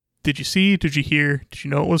Did you see? Did you hear? Did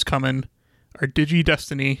you know it was coming? Our Digi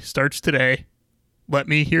Destiny starts today. Let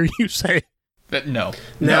me hear you say. No,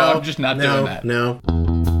 I'm just not doing that. No.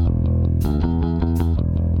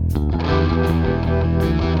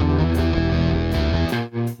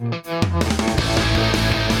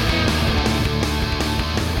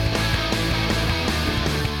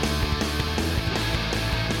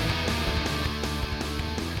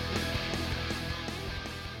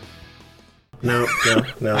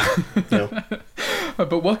 No.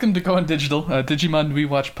 But welcome to Going Digital, Digimon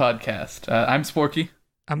Rewatch podcast. I'm Sporky.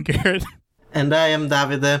 I'm Garrett. And I am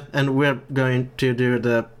Davide, and we're going to do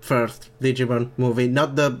the first Digimon movie,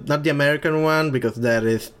 not the American one, because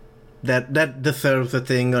that deserves a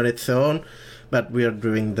thing on its own, but we're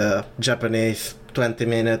doing the Japanese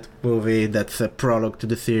 20-minute movie that's a prologue to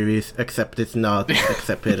the series, except it's not,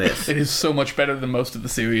 except it is. It is so much better than most of the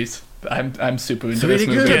series. I'm super into It's this really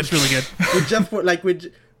movie. good. Yeah, it's really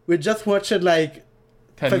good. we just watched it like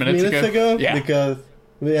 10 5 minutes ago. Yeah. Because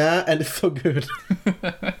and it's so good.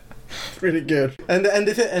 It's really good. And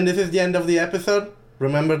this is the end of the episode.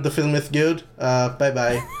 Remember, the film is good. Bye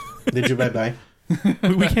bye. Did you bye bye?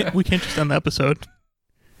 we can't just end the episode.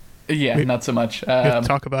 Yeah, not so much. We have to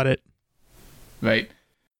talk about it. Right.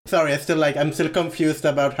 Sorry, I'm still confused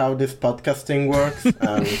about how this podcasting works.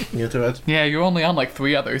 I'm new to it. Yeah, you're only on like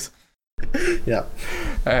 3 others. Yeah.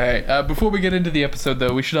 Alright, before we get into the episode,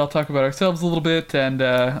 though, we should all talk about ourselves a little bit and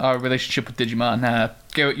our relationship with Digimon.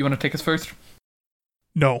 Garrett, you want to take us first?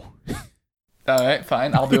 No. Alright,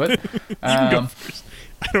 fine, I'll do it. You can go first.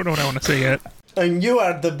 I don't know what I want to say yet. And you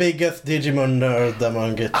are the biggest Digimon nerd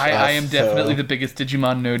among it. I am definitely the biggest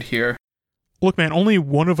Digimon nerd here. Look, man, only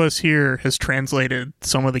one of us here has translated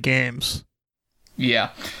some of the games.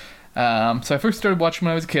 Yeah. So I first started watching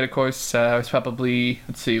when I was a kid, of course. I was probably,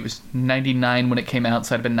 it was 99 when it came out,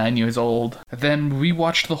 so I'd been 9 years old. I then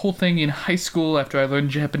rewatched the whole thing in high school after I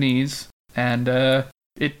learned Japanese, and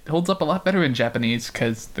it holds up a lot better in Japanese,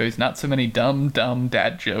 because there's not so many dumb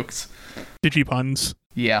dad jokes. Digipuns.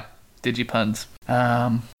 Yeah, digipuns.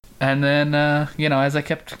 And then, as I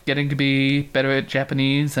kept getting to be better at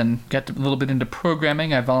Japanese and got a little bit into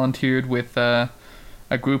programming, I volunteered with a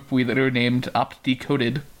group we later named Opt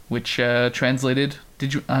Decoded, which translated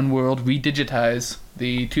Digimon World Redigitize,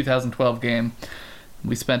 the 2012 game.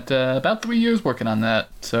 We spent about 3 years working on that.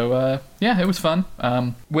 So, it was fun.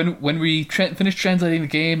 When we finished translating the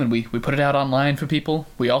game and we put it out online for people,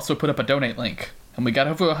 we also put up a donate link. And we got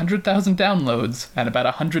over 100,000 downloads and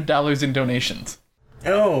about $100 in donations.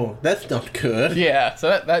 Oh, that's not good. Yeah, so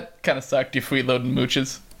that kind of sucked, you freeloading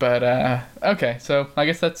mooches. But, okay, so I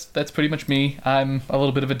guess that's pretty much me. I'm a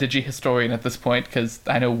little bit of a digi-historian at this point, because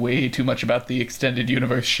I know way too much about the extended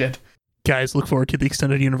universe shit. Guys, look forward to the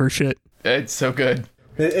extended universe shit. It's so good.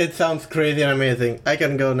 It sounds crazy and amazing. I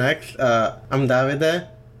can go next. I'm Davide.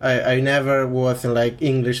 I never was in,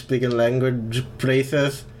 English-speaking language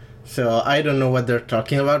places, so I don't know what they're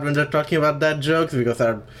talking about when they're talking about dad jokes, because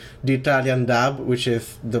the Italian dub, which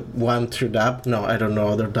is the one true dub. No, I don't know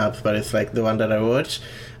other dubs, but it's the one that I watch.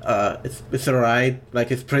 It's alright.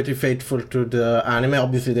 It's pretty faithful to the anime.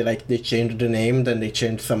 Obviously, they changed the name, then they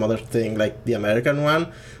changed some other thing, the American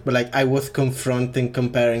one. But I was comparing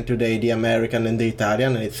today the American and the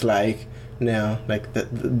Italian, and it's no,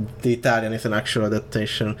 the Italian is an actual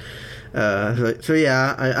adaptation. So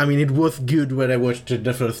yeah, I mean, it was good when I watched it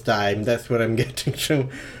the first time. That's what I'm getting to.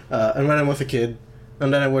 And when I was a kid,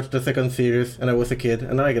 and then I watched the second series, and I was a kid,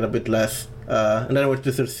 and then I get a bit less. And then I watched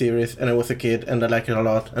the third series, and I was a kid, and I liked it a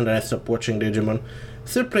lot, and then I stopped watching Digimon.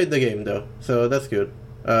 Still played the game though, so that's good.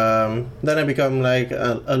 Then I become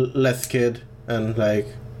a less kid, and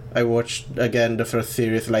I watched again the first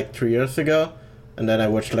series 3 years ago, and then I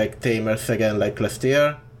watched Tamers again last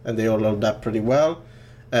year, and they all held up pretty well.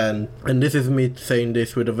 And this is me saying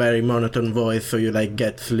this with a very monotone voice, so you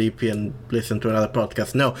get sleepy and listen to another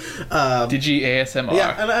podcast. No, Digi ASMR.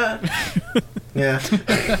 Yeah, yeah.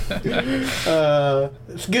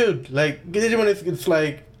 It's good. Digimon it's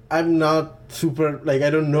I'm not super I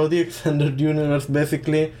don't know the extended universe.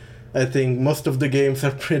 Basically, I think most of the games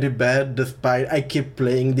are pretty bad. Despite I keep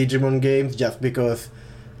playing Digimon games just because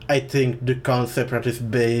I think the concept at its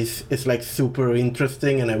base is super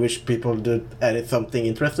interesting, and I wish people did add something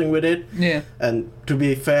interesting with it. Yeah. And to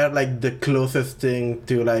be fair, the closest thing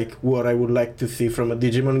to what I would like to see from a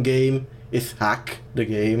Digimon game is Hack the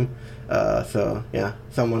game. So yeah,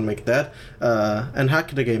 someone make that. And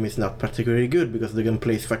Hack the game is not particularly good because the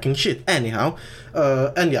gameplay is fucking shit. Anyhow,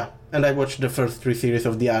 and I watched the first 3 series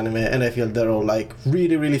of the anime, and I feel they're all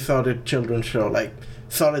really, really solid children's show.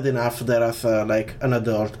 Solid enough that as an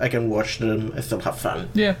adult I can watch them and still have fun.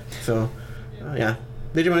 Yeah. So, yeah.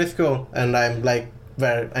 Digimon is cool, and I'm like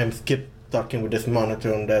I'm skip talking with this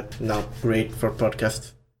monotone that's not great for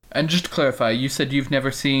podcasts. And just to clarify, you said you've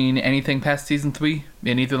never seen anything past season 3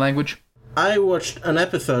 in either language? I watched an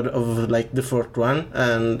episode of like the fourth one,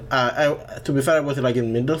 and I to be fair, I was like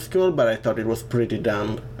in middle school, but I thought it was pretty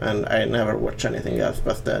dumb, and I never watched anything else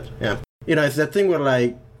past that. Yeah, it's that thing where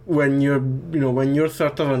like when you're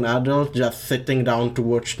sort of an adult, just sitting down to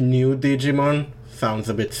watch new Digimon sounds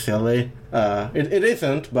a bit silly. It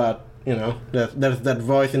isn't, but there's that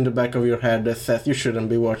voice in the back of your head that says you shouldn't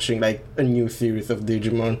be watching like a new series of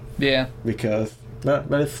Digimon. Yeah, because.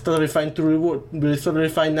 But it's totally fine it's totally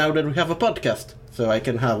fine now that we have a podcast, so I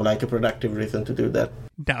can have like a productive reason to do that.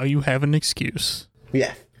 Now you have an excuse.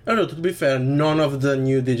 Yeah. Although, to be fair, none of the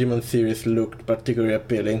new Digimon series looked particularly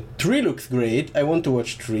appealing. 3 looks great. I want to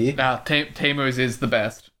watch 3. Tamers is the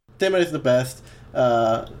best. Tamer is the best,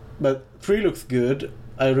 but 3 looks good.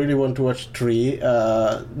 I really want to watch 3.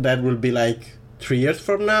 That will be like 3 years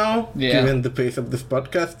from now, given the pace of this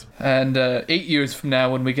podcast. And 8 years from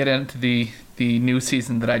now, when we get into the new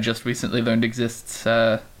season that I just recently learned exists,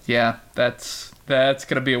 that's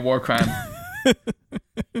gonna be a war crime.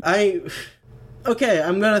 I'm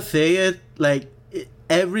gonna say it, like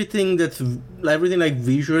everything like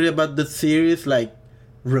visually about the series like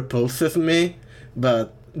repulses me,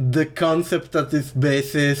 but the concept at its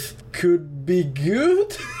basis could be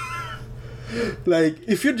good. Like,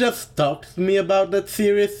 if you just talked to me about that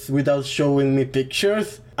series without showing me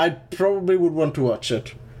pictures, I probably would want to watch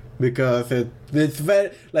it. Because it's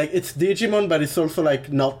very, like, it's Digimon, but it's also,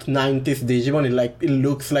 like, not 90s Digimon. It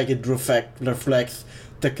looks like it reflects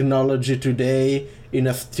technology today in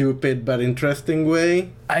a stupid but interesting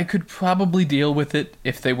way. I could probably deal with it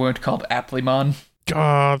if they weren't called Applimon.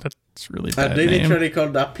 God, that's really bad. Are they name. literally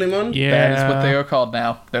called Applimon? Yeah. That is what they are called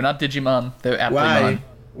now. They're not Digimon, they're Applimon.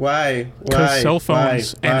 Why? Because cell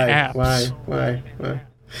phones and apps. Why?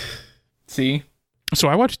 See? So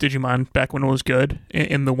I watched Digimon back when it was good,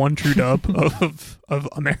 in the one true dub of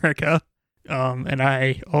America. And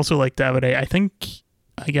I also like Davide. I think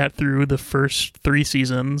I got through the first 3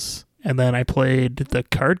 seasons, and then I played the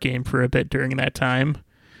card game for a bit during that time,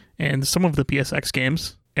 and some of the PSX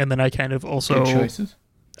games. And then I kind of also... Good choices.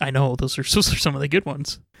 I know, those are some of the good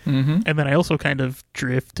ones. Mm-hmm. And then I also kind of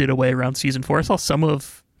drifted away around season 4. I saw some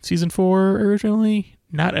of season 4 originally,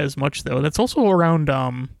 not as much though. That's also around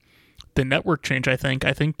the network change, I think.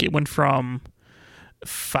 I think it went from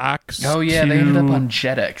Fox to they ended up on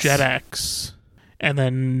Jetix. Jetix. And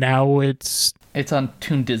then now it's on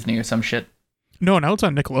Toon Disney or some shit. No, now it's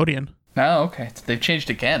on Nickelodeon. Oh, okay. So they've changed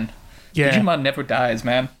again. Yeah. Digimon never dies,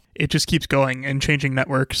 man. It just keeps going and changing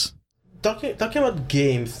networks. Talking about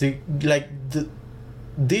games, the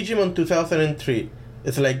Digimon 2003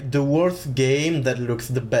 is like the worst game that looks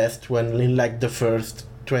the best when in like the first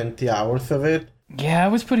 20 hours of it. Yeah, I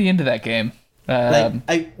was pretty into that game. When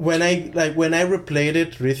I replayed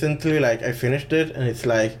it recently, like I finished it and it's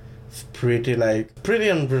like it's pretty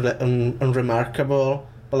unremarkable.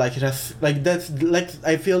 But like it has like that's like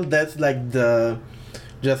I feel that's like the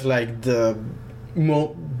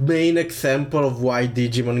main example of why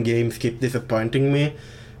Digimon games keep disappointing me,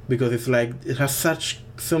 because it's like it has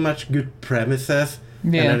so much good premises,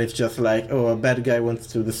 and then it's just like, oh, a bad guy wants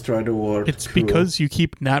to destroy the world. It's because you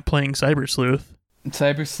keep not playing Cyber Sleuth.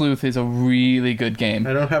 Cyber Sleuth is a really good game.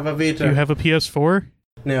 I don't have a Vita. Do you have a PS4?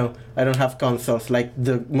 No, I don't have consoles. Like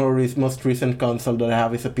the most recent console that I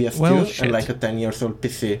have is a PS2 and like a 10-year-old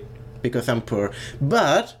PC, because I'm poor.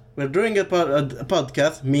 But we're doing a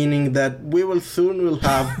podcast, meaning that we will soon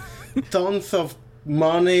have tons of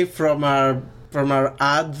money from our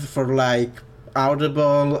ads for like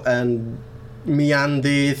Audible and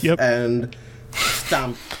MeUndies and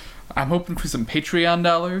Stamp. I'm hoping for some Patreon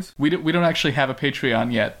dollars. We don't actually have a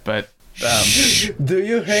Patreon yet, but Do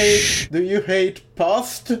you hate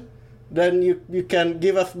Post? Then you can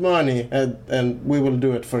give us money and we will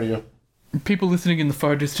do it for you. People listening in the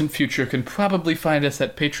far distant future can probably find us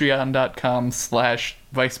at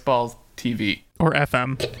patreon.com/viceballstv. Or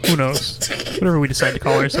FM. Who knows? Whatever we decide to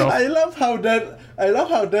call ourselves. I love how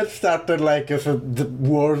that started like as the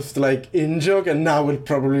worst like in joke, and now will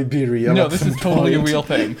probably be real. No, this is totally a real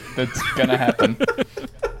thing that's gonna happen.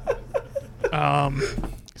 I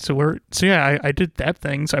did that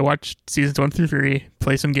thing. So I watched seasons 1 through 3,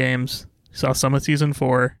 play some games, saw some of season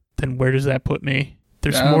 4. Then where does that put me?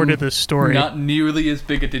 There's more to this story. Not nearly as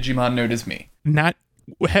big a Digimon nerd as me.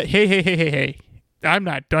 Hey. I'm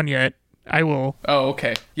not done yet. I will. Oh,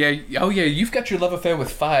 okay. Yeah. Oh, yeah. You've got your love affair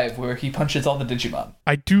with 5, where he punches all the Digimon.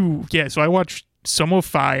 I do. Yeah. So I watched some of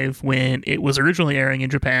 5 when it was originally airing in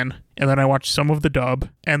Japan, and then I watched some of the dub,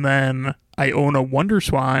 and then I own a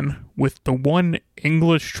Wonderswan with the one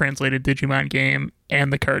English translated Digimon game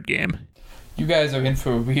and the card game. You guys are in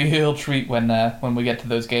for a real treat when we get to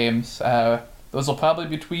those games. Those will probably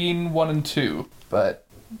be between 1 and 2. But,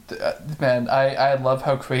 man, I love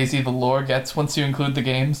how crazy the lore gets once you include the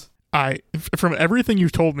games. From everything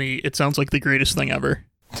you've told me, it sounds like the greatest thing ever.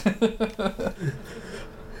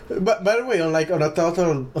 But by the way, on a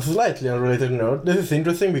total, slightly unrelated note, this is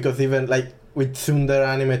interesting because even with Tsundere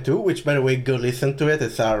Anime 2, which by the way, go listen to it,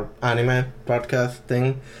 it's our anime podcast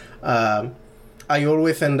thing. I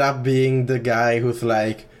always end up being the guy who's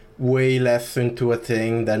way less into a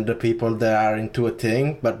thing than the people that are into a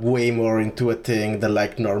thing, but way more into a thing than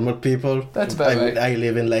normal people. That's about right. I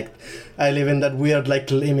live in that weird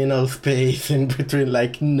liminal space in between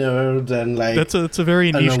nerd and That's a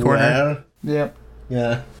very niche corner. Yep.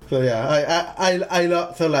 Yeah. So yeah, I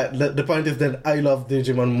love. So the point is that I love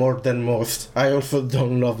Digimon more than most. I also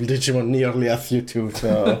don't love Digimon nearly as you two.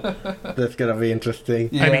 So that's gonna be interesting.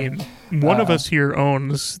 Yeah. I mean, one of us here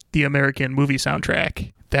owns the American movie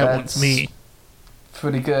soundtrack. That's one's me.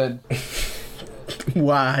 Pretty good.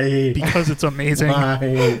 Why? Because it's amazing.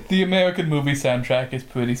 Why? The American movie soundtrack is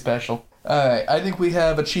pretty special. Alright, I think we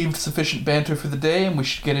have achieved sufficient banter for the day, and we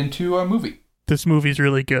should get into our movie. This movie's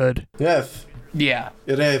really good. Yes. Yeah.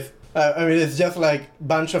 It is. I mean, it's just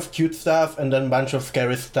bunch of cute stuff and then bunch of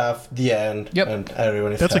scary stuff. The end. Yep. And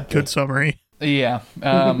everyone is That's happy. a good summary. Yeah.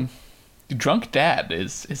 Drunk Dad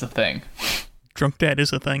is a thing. Drunk Dad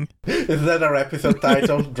is a thing. Is that our episode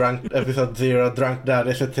title? Drunk Episode 0, Drunk Dad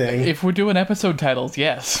is a thing. If we're doing episode titles,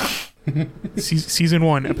 yes. Season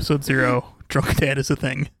 1, Episode 0, Drunk Dad is a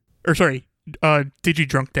thing. Or sorry,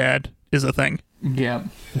 Digi-Drunk Dad is a thing. Yeah.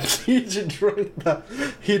 Digi drunk that.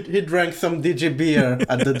 He drank some Digi beer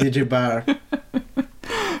at the Digi bar.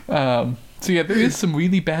 So yeah, there is some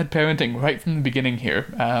really bad parenting right from the beginning here.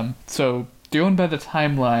 So going by the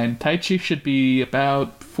timeline, Taichi should be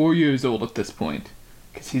about 4 years old at this point,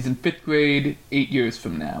 because he's in 5th grade 8 years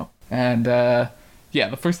from now. And yeah,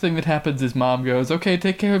 the first thing that happens is Mom goes, "Okay,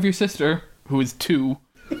 take care of your sister," who is 2.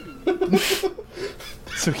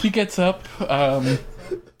 So he gets up.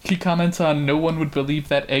 He comments on no one would believe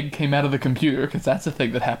that egg came out of the computer, because that's a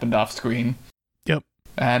thing that happened off screen. Yep.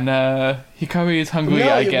 And Hikari is hungry,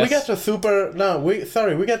 I guess. We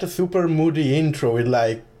get a super moody intro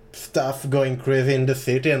with stuff going crazy in the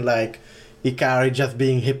city and Hikari just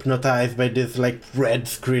being hypnotized by this red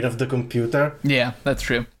screen of the computer. Yeah, that's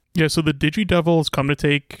true. Yeah, so the Digi-Devils come to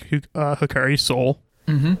take Hikari's soul.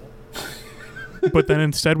 Mm-hmm. But then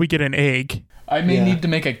instead we get an egg. I may need to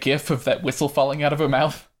make a gif of that whistle falling out of her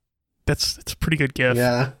mouth. That's a pretty good gif.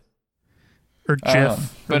 Yeah. Or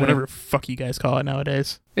GIF, or whatever the fuck you guys call it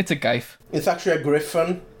nowadays. It's a gif. It's actually a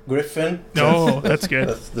griffin. Griffin. Oh, that's good.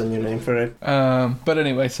 That's the new name for it. But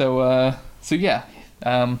anyway, so yeah.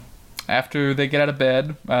 After they get out of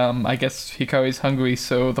bed, I guess Hikari's hungry,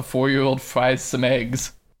 so the 4-year-old fries some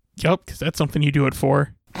eggs. Yup, because that's something you do it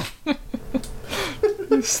for.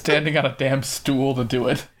 Standing on a damn stool to do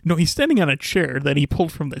it. No, he's standing on a chair that he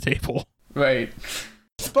pulled from the table. Right.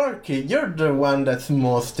 Sparky, you're the one that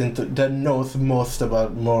knows most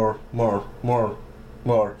about more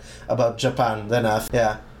about Japan than us.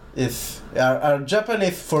 Yeah. Are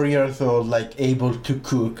Japanese 4 years old able to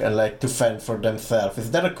cook and to fend for themselves?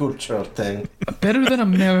 Is that a cultural thing? Better than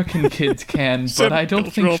American kids can, but I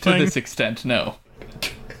don't think to this extent, no.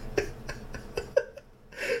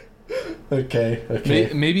 Okay.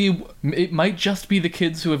 Maybe it might just be the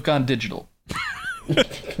kids who have gone digital.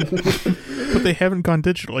 But they haven't gone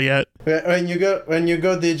digital yet. When you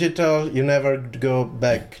go digital, you never go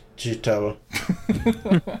back digital.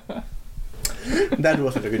 That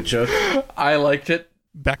wasn't a good joke. I liked it.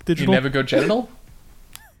 Back digital? You never go genital?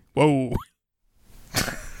 Whoa.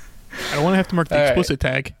 I don't want to have to mark the explicit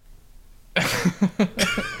tag.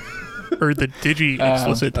 Or the digi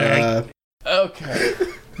explicit tag. Okay.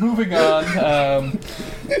 Moving on.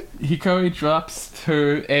 Hikari drops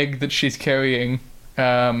her egg that she's carrying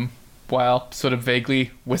while sort of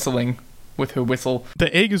vaguely whistling with her whistle.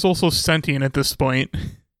 The egg is also sentient at this point.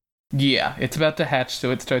 Yeah, it's about to hatch,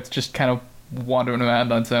 so it starts just kind of wandering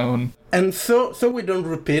around on its own. And so we don't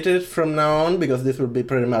repeat it from now on, because this will be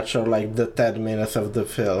pretty much the 10 minutes of the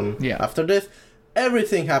film. Yeah. After this,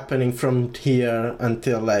 everything happening from here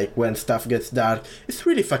until when stuff gets dark, it's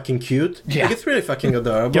really fucking cute. Yeah. It's really fucking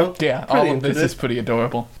adorable. Yeah, all of this is pretty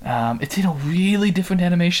adorable. It's in a really different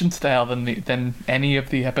animation style than any of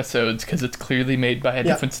the episodes, because it's clearly made by a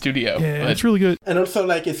different studio. Yeah, it's really good. And also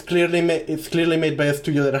it's clearly made by a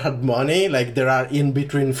studio that had money. There are in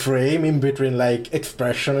between frame, in between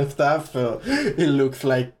expression and stuff. So it looks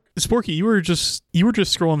Sporky, you were just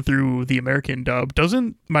scrolling through the American dub.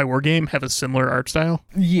 Doesn't My War Game have a similar art style?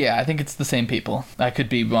 Yeah, I think it's the same people. I could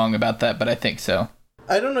be wrong about that, but I think so.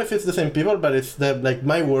 I don't know if it's the same people, but it's like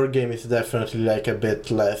My War Game is definitely like a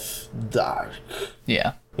bit less dark.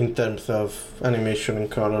 Yeah. In terms of animation and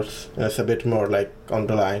colors, it's a bit more like on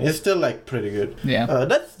the line. It's still like pretty good. Yeah.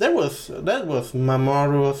 That was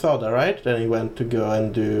Mamoru Soda, right? Then he went to go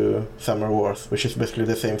and do Summer Wars, which is basically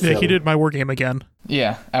the same film. Yeah, he did My War Game again.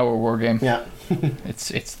 Yeah, our war game. Yeah.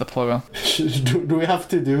 It's the plural. do we have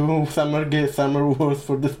to do Summer Wars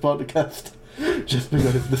for this podcast? Just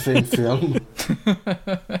because it's the same film.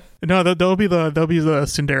 No, that'll be the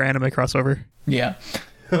Cinder anime crossover. Yeah.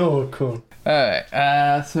 Oh, cool.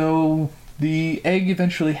 Alright, so the egg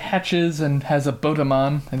eventually hatches and has a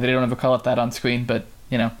Botamon, and they don't ever call it that on screen, but,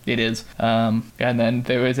 you know, it is. And then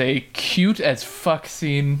there is a cute as fuck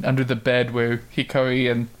scene under the bed where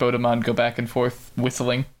Hikari and Botamon go back and forth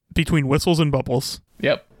whistling. Between whistles and bubbles.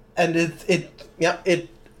 Yep. And it's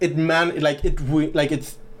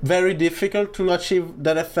very difficult to achieve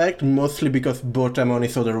that effect, mostly because Botamon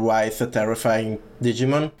is otherwise a terrifying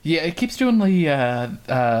Digimon. Yeah, it keeps doing the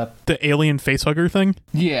alien facehugger thing.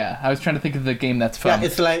 Yeah, I was trying to think of the game that's from. Yeah,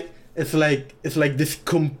 it's like this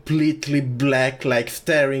completely black, like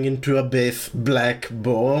staring into a base black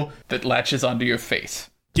ball that latches onto your face.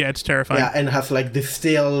 Yeah, it's terrifying. Yeah, and has like the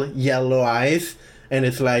still yellow eyes, and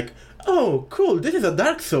it's like, oh, cool, this is a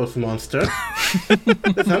Dark Souls monster.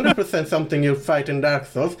 That's 100% something you'll fight in Dark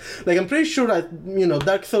Souls. Like, I'm pretty sure that,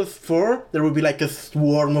 Dark Souls 4, there will be like a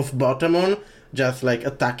swarm of Botamon just like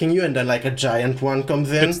attacking you, and then like a giant one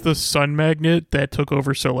comes in. It's the sun magnet that took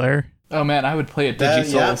over Solaire. Oh man, I would play it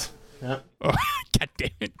DigiSouls. Yeah. Oh, God damn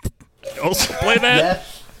it. Also play that?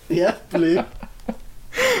 Yes, please.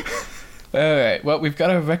 Alright, well, we've got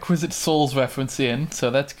our requisite Souls reference in, so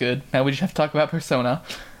that's good. Now we just have to talk about Persona.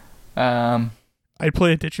 I'd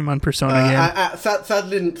play a Digimon Persona again.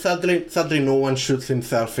 Sadly, no one shoots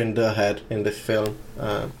himself in the head in this film.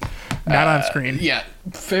 Not on screen. Yeah,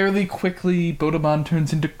 fairly quickly, Botamon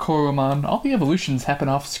turns into Koromon. All the evolutions happen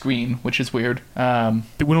off screen, which is weird. We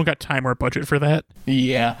don't got time or budget for that.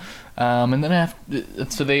 Yeah. And then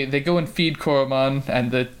so they go and feed Koromon,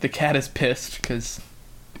 and the cat is pissed because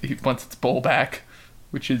he wants its bowl back,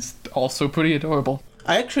 which is also pretty adorable.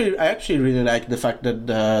 I actually really like the fact that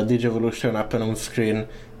Digivolution happen on screen.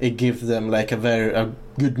 It gives them like a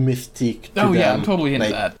good mystique to them. Oh yeah, I'm totally into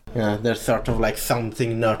that. Yeah, they're sort of like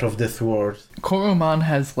something not of this world. Koromon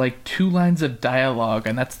has like 2 lines of dialogue,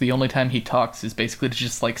 and that's the only time he talks is basically to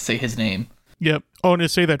just like say his name. Yep. Oh, and to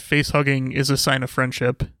say that face hugging is a sign of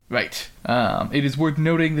friendship. Right. It is worth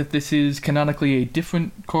noting that this is canonically a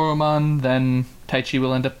different Koromon than Taichi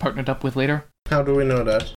will end up partnered up with later. How do we know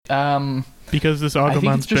that? Because this Agumon's bigger. I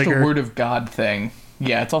think it's just a word of God thing.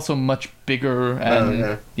 Yeah, it's also much bigger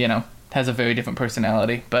and, has a very different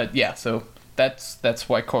personality. But yeah, so that's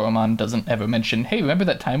why Koromon doesn't ever mention, hey, remember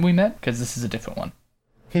that time we met? Because this is a different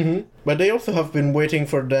one. But they also have been waiting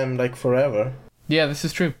for them like forever. Yeah, this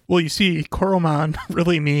is true. Well, you see, Koromon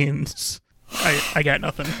really means I got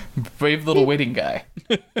nothing. Brave little waiting guy.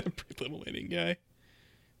 Brave little waiting guy.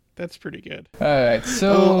 That's pretty good. Alright,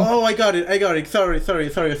 so... Oh, I got it. Sorry.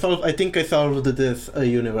 I think I solved this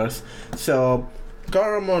universe. So,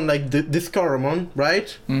 Koromon, like this Koromon,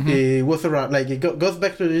 right? Mm-hmm. He was around, like he goes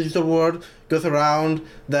back to the digital world, goes around,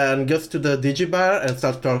 then goes to the Digibar and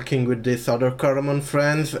starts talking with this other Koromon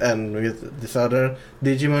friends and with this other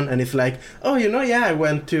Digimon, and it's like, oh, I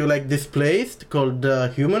went to like this place called the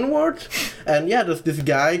Human World, and yeah, there's this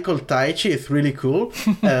guy called Taichi, it's really cool,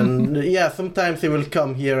 and yeah, sometimes he will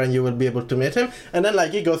come here and you will be able to meet him, and then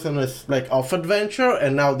like he goes on this like off adventure,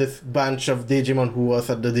 and now this bunch of Digimon who was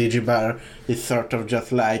at the Digibar is sort of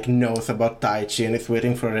just like knows about Taichi and is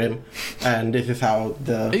waiting for him, and this is how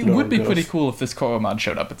the it would be goes. Pretty cool if this Koromon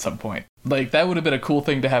showed up at some point. Like, that would have been a cool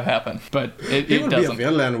thing to have happen, but it would doesn't. Be a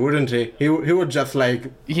villain, wouldn't he? He would just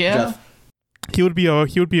like... Yeah. He would be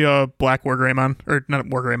a Black War Greymon, or not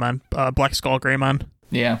War Greymon, Black Skull Greymon.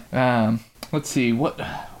 Yeah. Let's see, what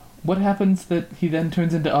happens that he then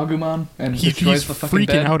turns into Agumon and destroys the fucking bed?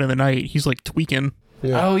 He's freaking out in the night. He's like tweaking.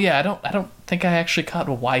 Yeah. Oh yeah, I don't think I actually caught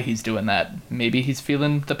why he's doing that. Maybe he's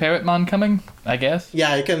feeling the Parrotmon coming, I guess.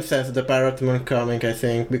 Yeah, you can sense the Parrotmon coming, I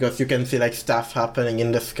think, because you can see like stuff happening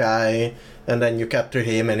in the sky, and then you capture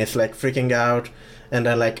him and it's like freaking out, and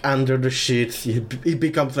then like under the sheets he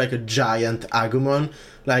becomes like a giant Agumon.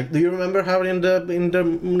 Like, do you remember how in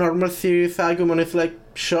the normal series Agumon is like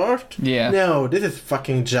short? Yeah. No, this is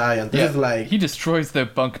fucking giant. This is like... He destroys their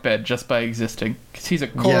bunk bed just by existing. Because he's a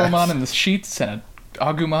Koromon in the sheets and a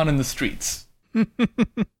Agumon in the streets.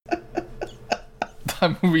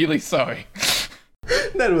 I'm really sorry.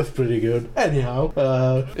 That was pretty good. Anyhow,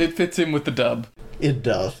 It fits in with the dub. it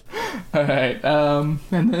does. Alright, and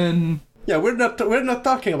then... Yeah, we're not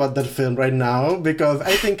talking about that film right now because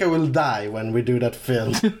I think I will die when we do that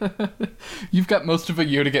film. You've got most of a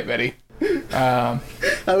year to get ready. I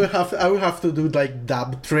will have to do like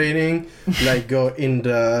dub training, like go in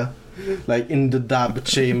the dub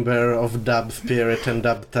chamber of dub spirit and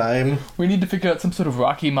dub time. We need to figure out some sort of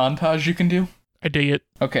Rocky montage you can do. I dig it.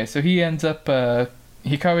 Okay, so he ends up,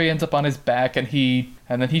 Hikari ends up on his back, and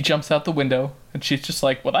then he jumps out the window, and she's just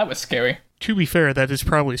like, well, that was scary. To be fair, that is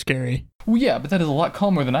probably scary. Well, yeah, but that is a lot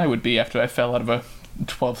calmer than I would be after I fell out of a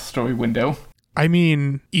 12-story window. I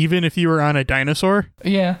mean, even if you were on a dinosaur?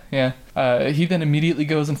 Yeah. He then immediately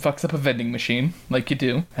goes and fucks up a vending machine, like you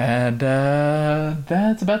do. And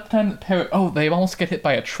that's about the time that Parrot... Oh, they almost get hit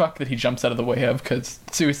by a truck that he jumps out of the way of, because,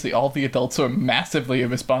 seriously, all the adults are massively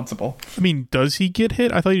irresponsible. I mean, does he get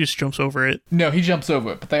hit? I thought he just jumps over it. No, he jumps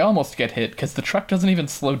over it, but they almost get hit, because the truck doesn't even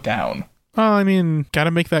slow down. Oh, I mean, gotta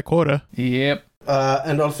make that quota. Yep.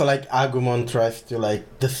 And also, like, Agumon tries to,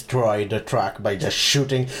 like, destroy the truck by just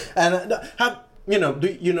shooting. And,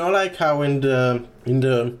 do you know, like, how in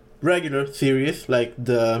the regular series, like,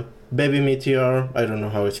 the Baby Meteor, I don't know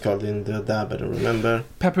how it's called in the dub, I don't remember.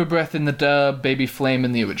 Pepper Breath in the dub, Baby Flame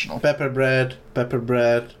in the original. Pepper bread,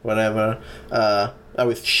 whatever. That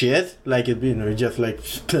was shit. Like, it just, like,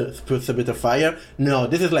 puts a bit of fire. No,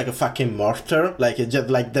 this is like a fucking mortar. Like, it just,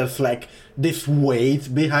 like, there's, like, this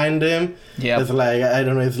weight behind him. Yeah. It's like, I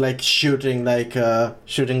don't know, it's like shooting like a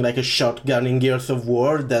shotgun in Gears of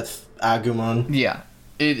War. That's Agumon. Yeah.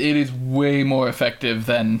 It is way more effective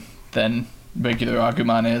than regular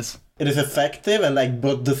Agumon is. It is effective, and like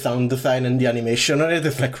both the sound design and the animation on it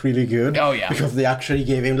is like really good. Oh yeah. Because they actually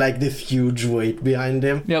gave him like this huge weight behind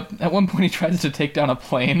him. Yep. At one point he tries to take down a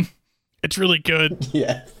plane. It's really good.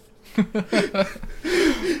 Yeah.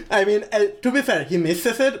 I mean, to be fair, he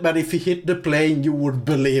misses it, but if he hit the plane, you would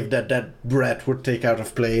believe that breath would take out a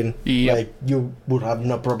plane. Yep. Like, you would have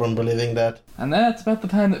no problem believing that. And that's about the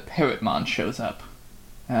time that Parrotmon shows up.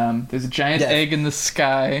 There's a giant Yes. egg in the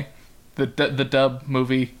sky. The dub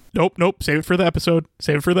movie. Nope. Save it for the episode.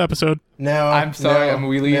 No. I'm sorry, I'm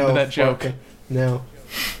really into that joke. Okay. No.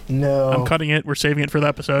 I'm cutting it. We're saving it for the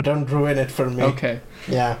episode. Don't ruin it for me. Okay.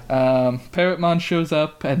 Yeah. Parrotmon shows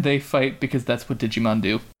up and they fight because that's what Digimon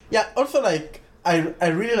do. Yeah, also, like, I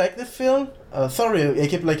really like this film. Sorry, I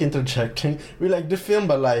keep, like, interjecting. We like the film,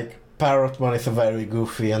 but, like, Parrotmon is a very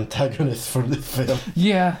goofy antagonist for this film.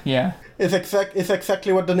 Yeah. It's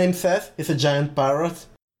exactly what the name says. It's a giant parrot.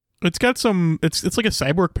 It's got some... It's like a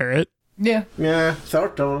cyborg parrot. Yeah. Yeah,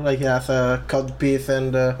 sort of. Like, it has a codpiece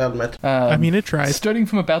and a helmet. I mean, it tries. Starting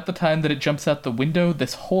from about the time that it jumps out the window,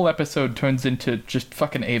 this whole episode turns into just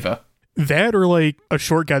fucking Ava. That or, like, a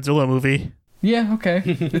short Godzilla movie. Yeah, okay.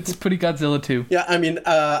 It's pretty Godzilla too. Yeah, I mean,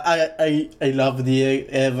 I love the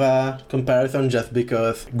Eva comparison just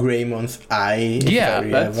because Greymon's eye is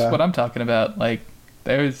very that's Eva. what I'm talking about. Like,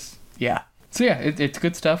 yeah. So yeah, it's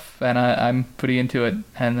good stuff, and I'm pretty into it.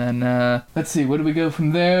 And then, let's see, where do we go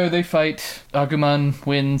from there? They fight, Agumon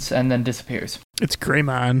wins, and then disappears. It's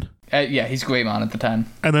Greymon. Yeah, he's Greymon at the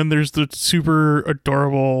time. And then there's the super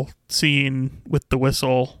adorable scene with the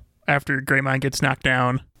whistle after Greymon gets knocked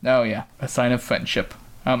down. Oh yeah, a sign of friendship.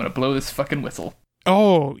 I'm gonna blow this fucking whistle.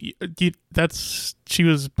 Oh, she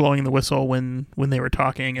was blowing the whistle when they were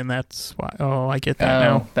talking, and that's why. Oh, I get that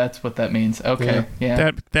now. That's what that means. Okay, yeah.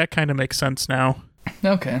 That kind of makes sense now.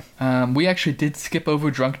 Okay. We actually did skip over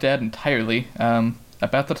Drunk Dad entirely.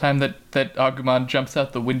 About the time that Agumon jumps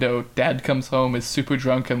out the window, Dad comes home, is super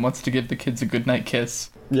drunk, and wants to give the kids a goodnight kiss.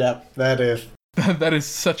 Yeah, that is. That is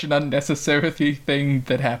such an unnecessary thing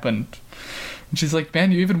that happened. And she's like,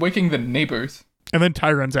 man, you're even waking the neighbors. And then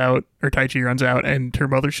Taichi runs out, and her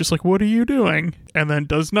mother's just like, what are you doing? And then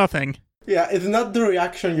does nothing. Yeah, it's not the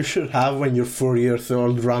reaction you should have when your 4 years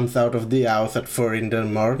old runs out of the house at 4 in the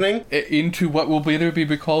morning. Into what will later be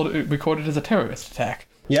recorded as a terrorist attack.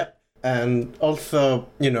 Yep. And also,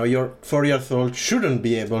 your 4 years old shouldn't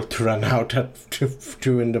be able to run out at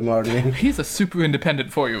 2 in the morning. He's a super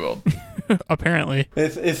independent 4-year-old. Apparently.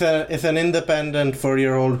 It's an independent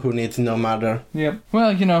 4-year-old who needs no mother. Yep.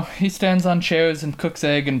 Well, he stands on chairs and cooks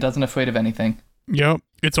egg and doesn't afraid of anything. Yep.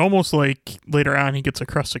 It's almost like later on he gets a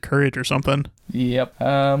crust of courage or something. Yep.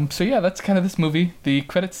 So yeah, that's kind of this movie. The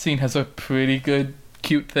credits scene has a pretty good,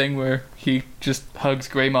 cute thing where he just hugs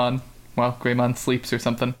Greymon while Greymon sleeps or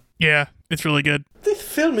something. Yeah, it's really good. This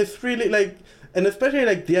film is really like, and especially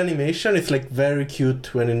like the animation is like very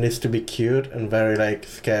cute when it needs to be cute, and very like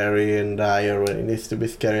scary and dire when it needs to be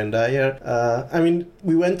scary and dire. I mean,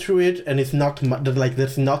 we went through it, and it's not like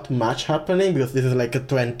there's not much happening because this is like a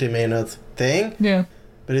 20-minute thing. Yeah.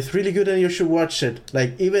 But it's really good, and you should watch it.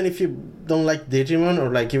 Like, even if you don't like Digimon, or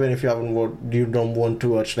like even if you don't want to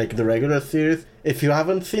watch like the regular series, if you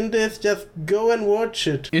haven't seen this, just go and watch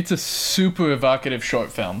it. It's a super evocative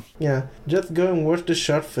short film. Yeah, just go and watch the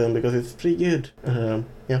short film because it's pretty good.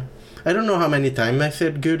 Yeah, I don't know how many times I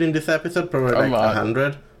said good in this episode. Probably like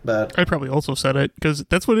 100. But I probably also said it because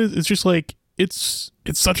that's what it is. It's just like it's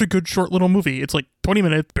such a good short little movie. It's like 20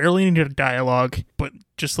 minutes, barely any dialogue, but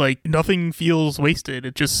just like nothing feels wasted.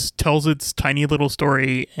 It just tells its tiny little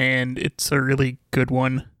story, and it's a really good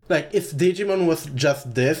one. Like, if Digimon was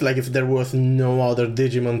just this, like if there was no other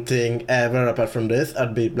Digimon thing ever apart from this,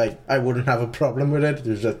 I'd be like, I wouldn't have a problem with it. It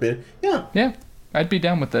would just be, Yeah, I'd be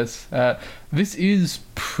down with this. This is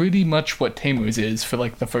pretty much what Tamers is for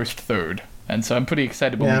like the first third, and so I'm pretty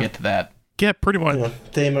excited when we get to that. Yeah, pretty much.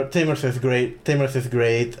 Yeah. Tamers is great. Tamers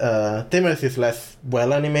is less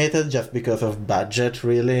well animated just because of budget,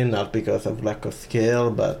 really, not because of lack of skill,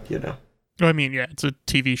 but you know. I mean, yeah, it's a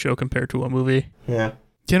TV show compared to a movie. Yeah.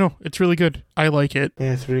 You know, it's really good. I like it.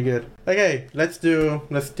 Yeah, it's really good. Okay, let's do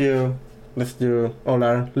all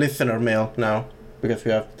our listener mail now because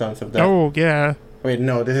we have tons of that. Oh yeah. Wait,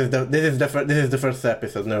 no, this is the first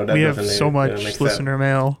episode. No, that we doesn't have so much listener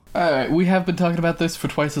mail. All right, we have been talking about this for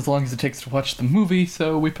twice as long as it takes to watch the movie,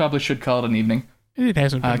 so we probably should call it an evening. It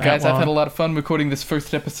hasn't been that guys, long. I've had a lot of fun recording this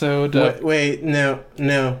first episode. Wait, no.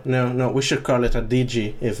 We should call it a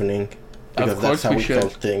DG evening. Because Of course that's how we we should. call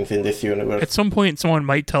things in this universe. At some point, someone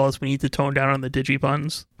might tell us we need to tone down on the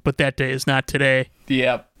digipuns, but that day is not today.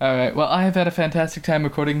 Yep. All right, well, I have had a fantastic time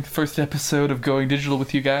recording the first episode of Going Digital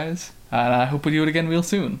with you guys, and I hope we do it again real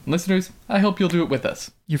soon. Listeners, I hope you'll do it with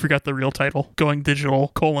us. You forgot the real title. Going Digital,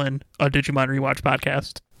 a Digimon Rewatch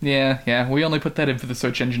podcast. Yeah, we only put that in for the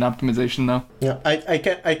search engine optimization, though. Yeah,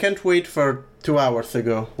 I can't wait for 2 hours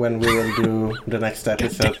ago when we will do the next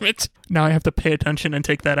episode. Damn it. Now I have to pay attention and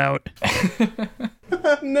take that out.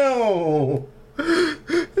 No!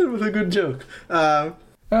 It was a good joke. All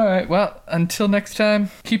right, well, until next time,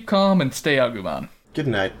 keep calm and stay Agumon. Good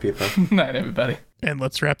night, people. Night, everybody. And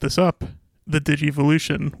let's wrap this up. The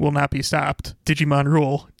Digivolution will not be stopped. Digimon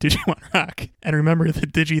rule, Digimon rock. And remember the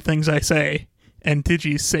Digi things I say, and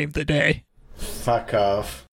Digis save the day. Fuck off.